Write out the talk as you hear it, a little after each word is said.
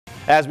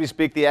As we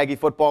speak, the Aggie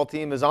football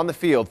team is on the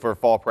field for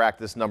fall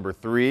practice number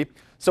 3.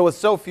 So with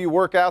so few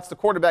workouts, the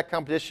quarterback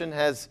competition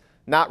has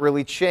not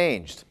really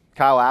changed.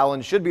 Kyle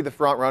Allen should be the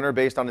front runner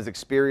based on his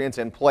experience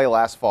and play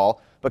last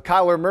fall, but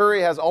Kyler Murray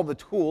has all the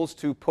tools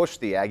to push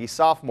the Aggie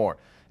sophomore.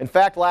 In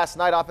fact, last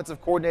night, offensive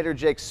coordinator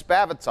Jake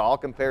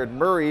Spavital compared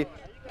Murray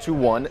to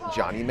one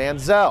Johnny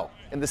Manziel,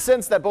 in the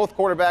sense that both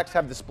quarterbacks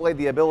have displayed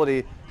the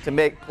ability to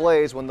make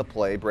plays when the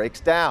play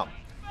breaks down.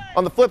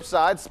 On the flip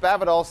side,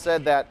 Spavital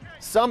said that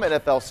some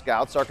NFL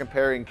scouts are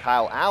comparing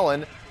Kyle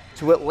Allen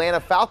to Atlanta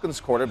Falcons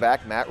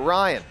quarterback Matt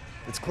Ryan.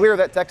 It's clear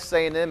that Texas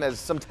A&M has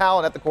some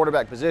talent at the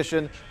quarterback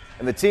position,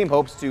 and the team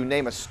hopes to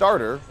name a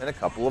starter in a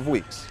couple of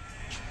weeks.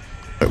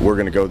 We're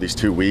going to go these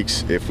 2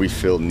 weeks. If we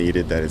feel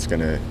needed that it's going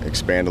to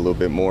expand a little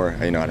bit more,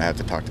 I'd have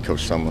to talk to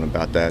Coach Sumlin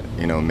about that,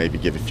 maybe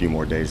give a few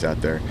more days out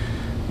there.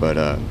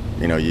 But,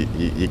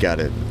 you got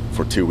to,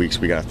 for 2 weeks,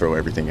 we got to throw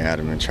everything at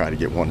them and try to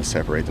get one to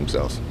separate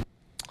themselves.